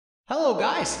Hello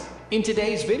guys! In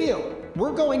today's video,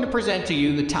 we're going to present to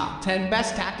you the top 10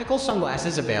 best tactical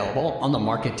sunglasses available on the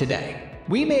market today.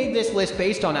 We made this list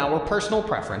based on our personal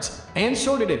preference and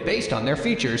sorted it based on their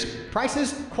features,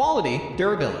 prices, quality,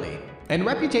 durability, and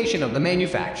reputation of the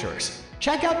manufacturers.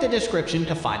 Check out the description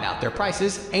to find out their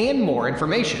prices and more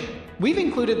information. We've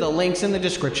included the links in the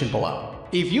description below.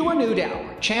 If you are new to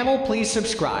our channel, please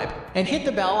subscribe and hit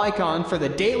the bell icon for the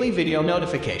daily video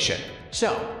notification.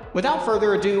 So, without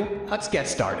further ado, let's get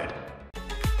started.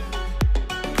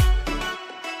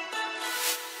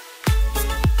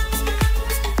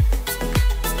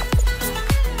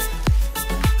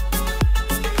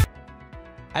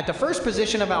 At the first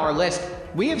position of our list,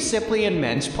 we have Simply and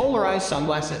Men's Polarized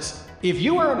Sunglasses. If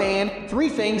you are a man, 3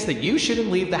 things that you shouldn't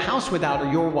leave the house without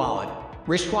are your wallet,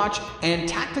 wristwatch, and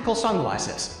tactical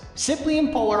sunglasses. Simply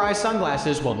and Polarized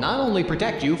Sunglasses will not only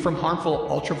protect you from harmful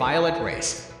ultraviolet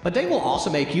rays, but they will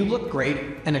also make you look great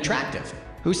and attractive.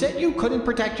 Who said you couldn't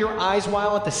protect your eyes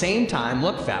while at the same time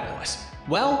look fabulous?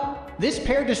 Well, this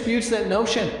pair disputes that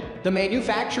notion. The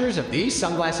manufacturers of these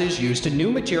sunglasses used a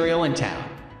new material in town,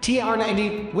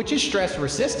 TR90, which is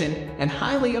stress-resistant and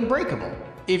highly unbreakable.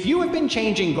 If you have been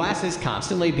changing glasses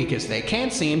constantly because they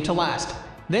can't seem to last,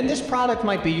 then this product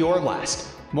might be your last.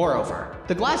 Moreover,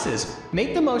 the glasses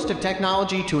make the most of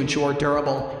technology to ensure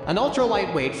durable and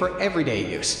ultra-lightweight for everyday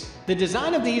use. The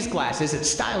design of these glasses is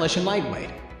stylish and lightweight,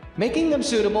 making them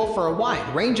suitable for a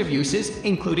wide range of uses,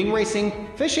 including racing,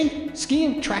 fishing,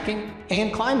 skiing, trekking,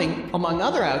 and climbing, among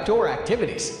other outdoor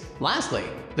activities. Lastly,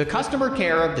 the customer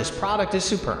care of this product is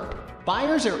superb.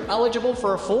 Buyers are eligible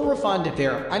for a full refund if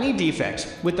there are any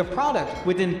defects with the product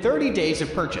within 30 days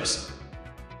of purchase.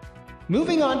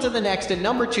 Moving on to the next at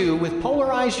number 2 with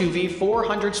Polarized UV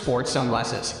 400 Sports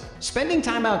Sunglasses. Spending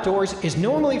time outdoors is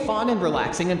normally fun and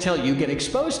relaxing until you get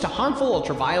exposed to harmful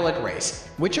ultraviolet rays,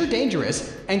 which are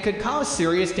dangerous and could cause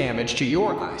serious damage to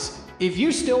your eyes. If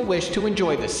you still wish to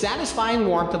enjoy the satisfying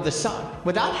warmth of the sun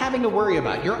without having to worry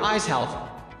about your eyes' health,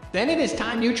 then it is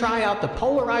time you try out the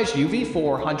Polarized UV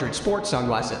 400 Sports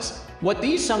Sunglasses. What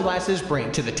these sunglasses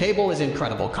bring to the table is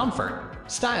incredible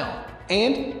comfort, style,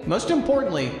 and, most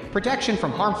importantly, protection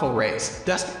from harmful rays,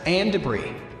 dust, and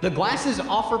debris. The glasses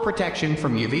offer protection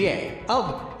from UVA,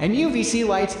 UV, and UVC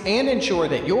lights and ensure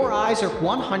that your eyes are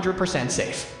 100%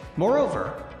 safe.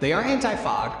 Moreover, they are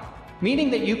anti-fog, meaning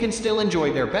that you can still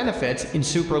enjoy their benefits in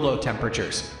super low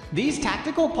temperatures. These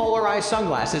tactical polarized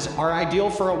sunglasses are ideal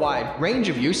for a wide range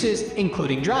of uses,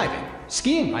 including driving,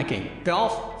 skiing, hiking,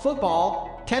 golf,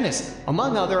 football, tennis,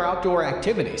 among other outdoor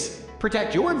activities.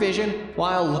 Protect your vision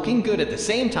while looking good at the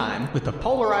same time with the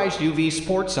Polarized UV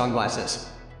Sports Sunglasses.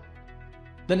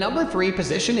 The number 3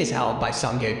 position is held by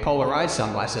Sungate Polarized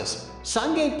Sunglasses.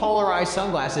 Sungate Polarized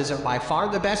Sunglasses are by far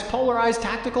the best polarized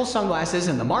tactical sunglasses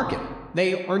in the market.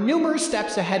 They are numerous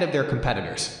steps ahead of their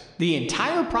competitors. The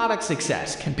entire product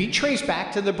success can be traced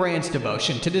back to the brand's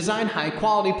devotion to design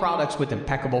high-quality products with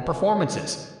impeccable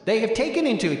performances. They have taken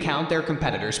into account their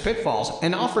competitors' pitfalls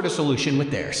and offered a solution with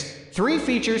theirs. 3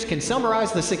 features can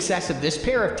summarize the success of this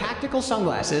pair of tactical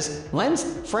sunglasses: lens,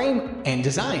 frame, and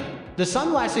design. The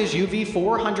sunglasses UV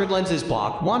 400 lenses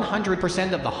block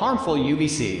 100% of the harmful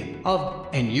UVC, UV,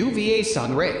 and UVA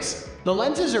sun rays. The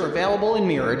lenses are available in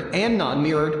mirrored and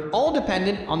non-mirrored, all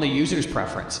dependent on the user's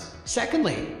preference.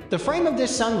 Secondly, the frame of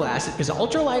this sunglass is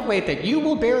ultra lightweight that you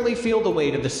will barely feel the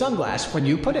weight of the sunglass when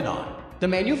you put it on. The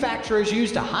manufacturers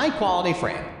used a high-quality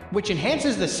frame, which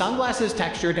enhances the sunglasses'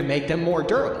 texture to make them more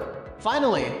durable.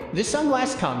 Finally, this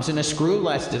sunglass comes in a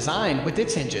screw-less design with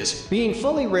its hinges being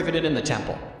fully riveted in the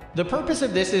temple. The purpose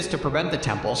of this is to prevent the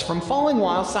temples from falling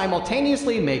while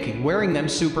simultaneously making wearing them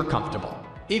super comfortable.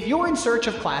 If you're in search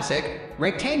of classic,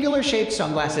 rectangular-shaped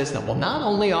sunglasses that will not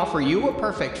only offer you a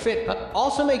perfect fit, but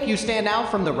also make you stand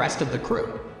out from the rest of the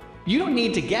crew, you don't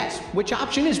need to guess which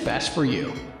option is best for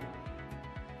you.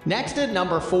 Next at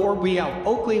number 4, we have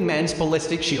Oakley Men's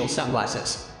Ballistic Shield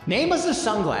Sunglasses. Name us a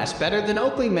sunglass better than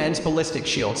Oakley Men's Ballistic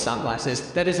Shield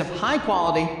Sunglasses that is of high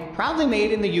quality, proudly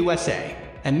made in the USA,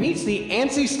 and meets the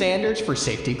ANSI standards for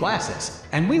safety glasses.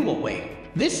 And we will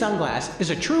wait. This sunglass is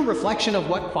a true reflection of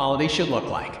what quality should look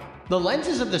like. The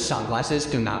lenses of the sunglasses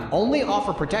do not only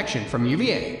offer protection from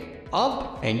UVA,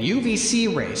 UV, and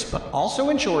UVC rays, but also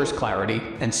ensures clarity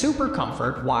and super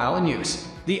comfort while in use.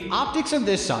 The optics of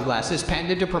this sunglass is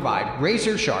patented to provide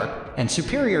razor-sharp and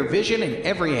superior vision in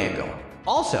every angle.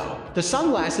 Also, the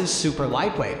sunglass is super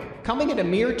lightweight, coming at a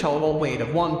mere total weight of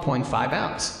 1.5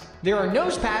 ounces. There are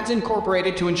nose pads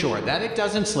incorporated to ensure that it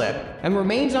doesn't slip and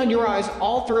remains on your eyes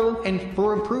all through and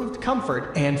for improved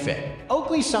comfort and fit.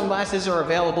 Oakley sunglasses are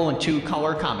available in 2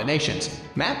 color combinations,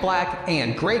 matte black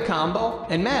and gray combo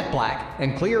and matte black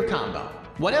and clear combo.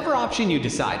 Whatever option you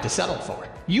decide to settle for,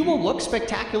 you will look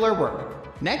spectacular wearing.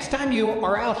 Next time you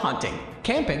are out hunting,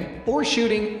 camping, or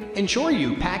shooting, ensure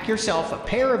you pack yourself a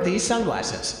pair of these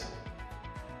sunglasses.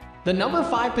 The number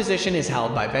 5 position is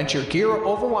held by Venture Gear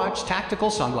Overwatch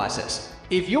Tactical Sunglasses.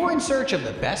 If you're in search of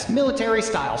the best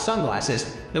military-style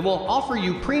sunglasses that will offer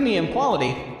you premium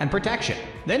quality and protection,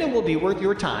 then it will be worth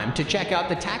your time to check out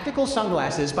the Tactical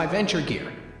Sunglasses by Venture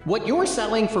Gear. What you're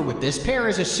settling for with this pair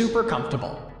is a super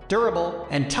comfortable, durable,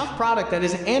 and tough product that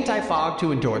is anti-fog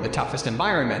to endure the toughest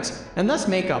environments and thus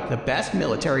make up the best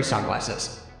military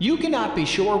sunglasses. You cannot be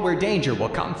sure where danger will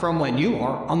come from when you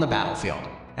are on the battlefield.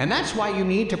 And that's why you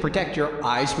need to protect your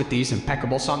eyes with these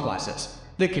impeccable sunglasses.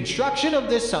 The construction of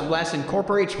this sunglass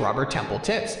incorporates rubber temple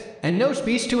tips and nose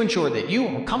piece to ensure that you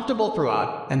are comfortable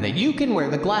throughout and that you can wear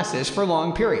the glasses for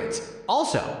long periods.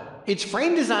 Also, its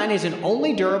frame design isn't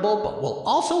only durable but will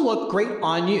also look great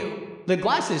on you. The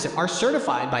glasses are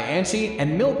certified by ANSI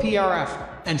and MIL-PRF,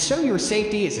 and so your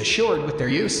safety is assured with their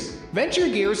use. Venture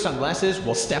Gear sunglasses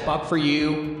will step up for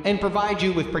you and provide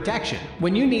you with protection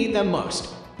when you need them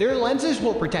most. Their lenses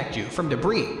will protect you from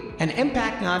debris and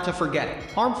impact, not to forget,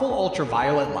 harmful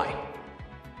ultraviolet light.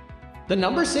 The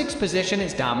number 6 position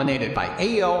is dominated by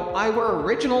AO Eyewear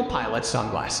Original Pilot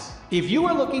Sunglass. If you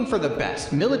are looking for the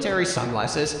best military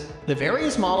sunglasses, the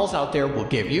various models out there will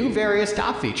give you various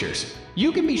top features.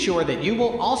 You can be sure that you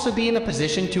will also be in a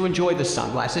position to enjoy the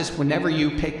sunglasses whenever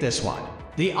you pick this one.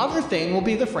 The other thing will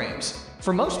be the frames.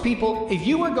 For most people, if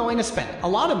you are going to spend a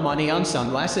lot of money on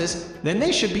sunglasses, then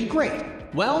they should be great.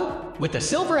 Well, with the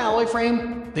silver alloy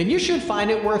frame, then you should find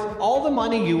it worth all the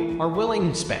money you are willing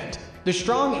to spend. The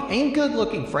strong and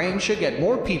good-looking frame should get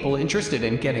more people interested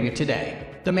in getting it today.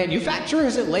 The manufacturer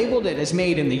hasn't labeled it as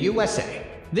made in the USA.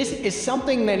 This is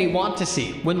something many want to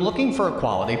see when looking for a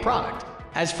quality product.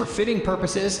 As for fitting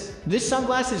purposes, this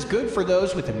sunglass is good for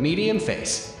those with a medium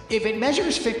face. If it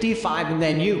measures 55,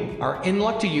 then you are in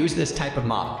luck to use this type of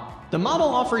model. The model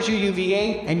offers you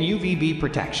UVA and UVB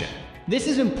protection. This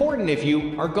is important if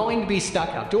you are going to be stuck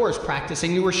outdoors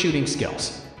practicing your shooting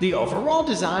skills. The overall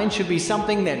design should be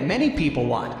something that many people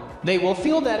want. They will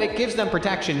feel that it gives them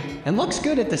protection and looks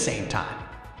good at the same time.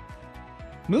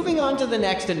 Moving on to the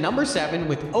next at number 7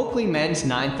 with Oakley Men's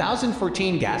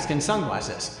 9014 Gaskin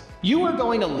Sunglasses. You are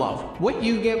going to love what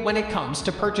you get when it comes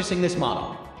to purchasing this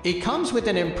model. It comes with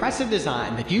an impressive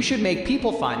design that you should make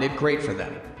people find it great for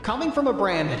them. Coming from a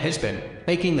brand that has been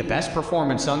making the best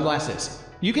performance sunglasses,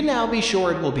 you can now be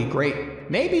sure it will be great.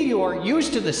 Maybe you are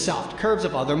used to the soft curves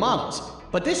of other models,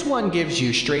 but this one gives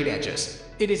you straight edges.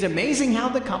 It is amazing how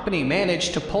the company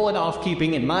managed to pull it off,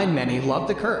 keeping in mind many love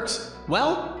the curves.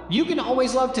 Well, you can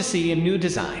always love to see a new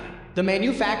design. The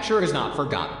manufacturer has not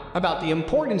forgotten about the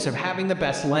importance of having the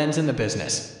best lens in the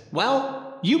business.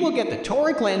 Well, you will get the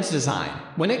toric lens design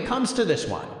when it comes to this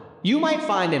one. You might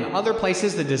find in other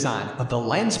places the design of the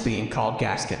lens being called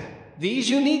Gaskin.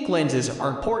 These unique lenses are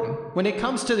important when it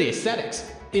comes to the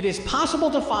aesthetics. It is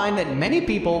possible to find that many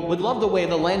people would love the way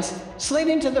the lens slid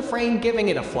into the frame, giving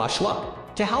it a flush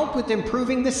look to help with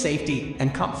improving the safety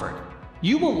and comfort.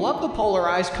 You will love the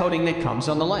polarized coating that comes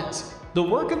on the lens. The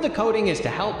work of the coating is to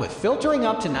help with filtering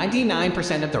up to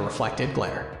 99% of the reflected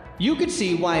glare. You could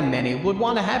see why many would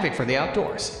want to have it for the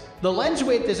outdoors. The lens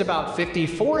width is about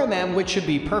 54 mm, which should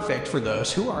be perfect for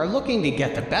those who are looking to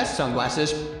get the best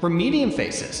sunglasses for medium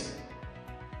faces.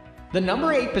 The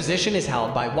number 8 position is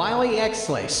held by Wiley X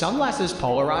Slay Sunglasses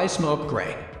Polarized Smoke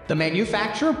Gray. The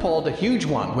manufacturer pulled a huge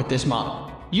one with this model.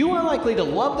 You are likely to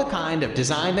love the kind of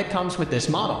design that comes with this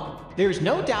model. There's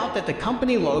no doubt that the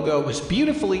company logo was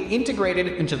beautifully integrated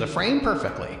into the frame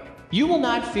perfectly. You will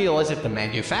not feel as if the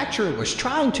manufacturer was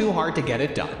trying too hard to get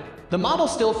it done. The model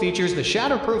still features the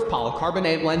shatterproof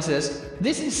polycarbonate lenses.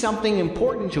 This is something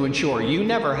important to ensure you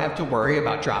never have to worry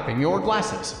about dropping your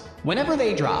glasses. Whenever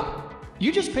they drop,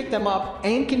 you just pick them up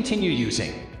and continue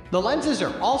using. The lenses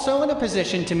are also in a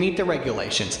position to meet the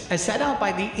regulations as set out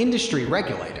by the industry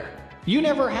regulator. You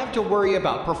never have to worry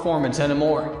about performance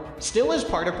anymore. Still, as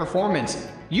part of performance,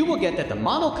 you will get that the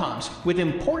model comes with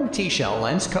important T-shell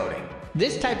lens coating.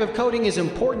 This type of coating is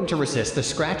important to resist the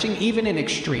scratching even in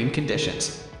extreme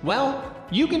conditions. Well,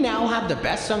 you can now have the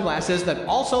best sunglasses that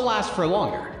also last for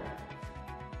longer.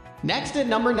 Next at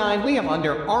number 9, we have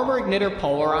Under Armour Igniter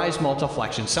Polarized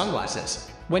Multiflexion Sunglasses.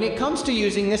 When it comes to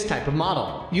using this type of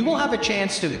model, you will have a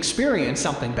chance to experience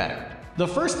something better. The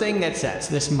first thing that sets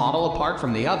this model apart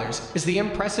from the others is the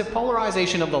impressive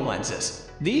polarization of the lenses.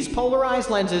 These polarized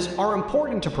lenses are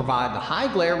important to provide the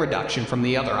high glare reduction from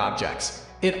the other objects.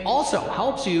 It also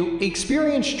helps you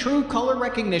experience true color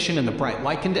recognition in the bright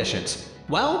light conditions.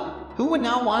 Well, who would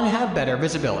not want to have better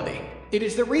visibility? It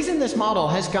is the reason this model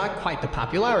has got quite the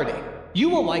popularity. You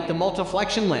will like the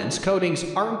multiflexion lens coatings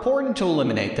are important to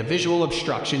eliminate the visual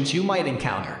obstructions you might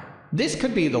encounter. This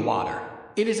could be the water.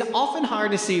 It is often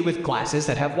hard to see with glasses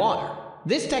that have water.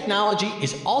 This technology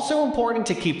is also important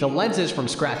to keep the lenses from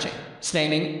scratching,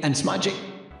 staining, and smudging.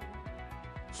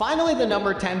 Finally, the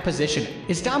number 10 position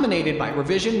is dominated by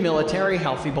Revision Military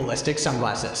Healthy Ballistic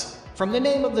Sunglasses. From the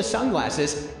name of the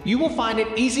sunglasses, you will find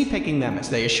it easy picking them as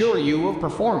they assure you of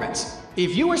performance.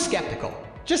 If you are skeptical,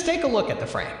 just take a look at the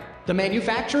frame. The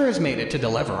manufacturer has made it to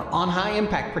deliver on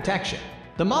high-impact protection.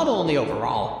 The model in the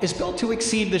overall is built to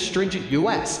exceed the stringent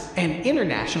US and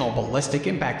international ballistic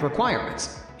impact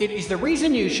requirements. It is the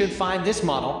reason you should find this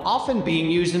model often being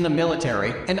used in the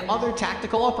military and other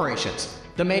tactical operations.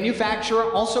 The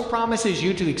manufacturer also promises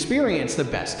you to experience the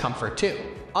best comfort too.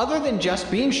 Other than just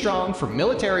being strong for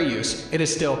military use, it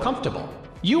is still comfortable.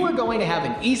 You are going to have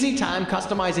an easy time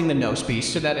customizing the nosepiece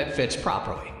so that it fits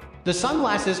properly. The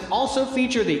sunglasses also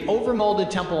feature the overmolded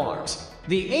temple arms.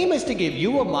 The aim is to give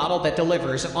you a model that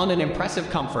delivers on an impressive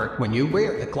comfort when you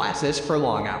wear the glasses for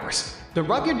long hours. The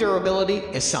rugged durability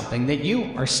is something that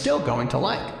you are still going to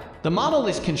like. The model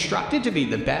is constructed to be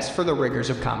the best for the rigors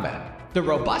of combat. The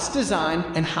robust design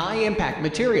and high-impact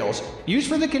materials used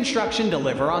for the construction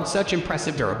deliver on such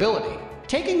impressive durability.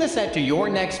 Taking the set to your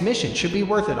next mission should be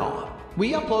worth it all.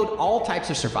 We upload all types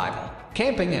of survival,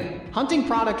 camping, and hunting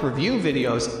product review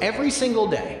videos every single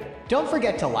day. Don't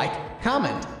forget to like,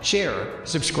 comment, share,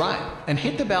 subscribe, and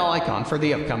hit the bell icon for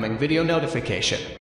the upcoming video notification.